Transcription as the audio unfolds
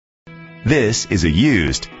This is a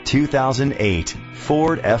used 2008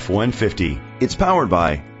 Ford F-150. It's powered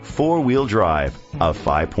by four-wheel drive, a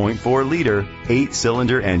 5.4-liter,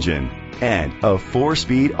 8-cylinder engine, and a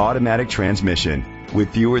 4-speed automatic transmission.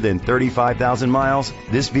 With fewer than 35,000 miles,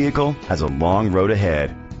 this vehicle has a long road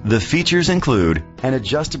ahead. The features include an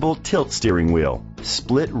adjustable tilt steering wheel,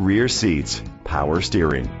 split rear seats, power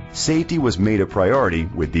steering. Safety was made a priority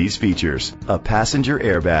with these features: a passenger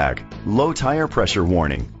airbag, low tire pressure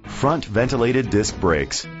warning, front ventilated disc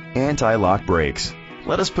brakes, anti-lock brakes.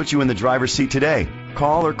 Let us put you in the driver's seat today.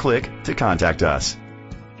 Call or click to contact us.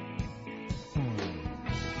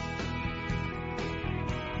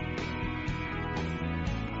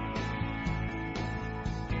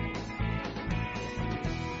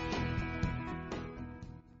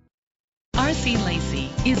 R.C. Lacey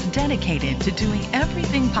is dedicated to doing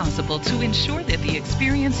everything possible to ensure that the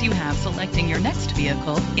experience you have selecting your next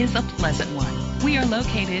vehicle is a pleasant one. We are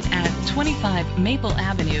located at 25 Maple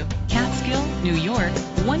Avenue, Catskill, New York,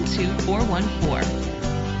 12414.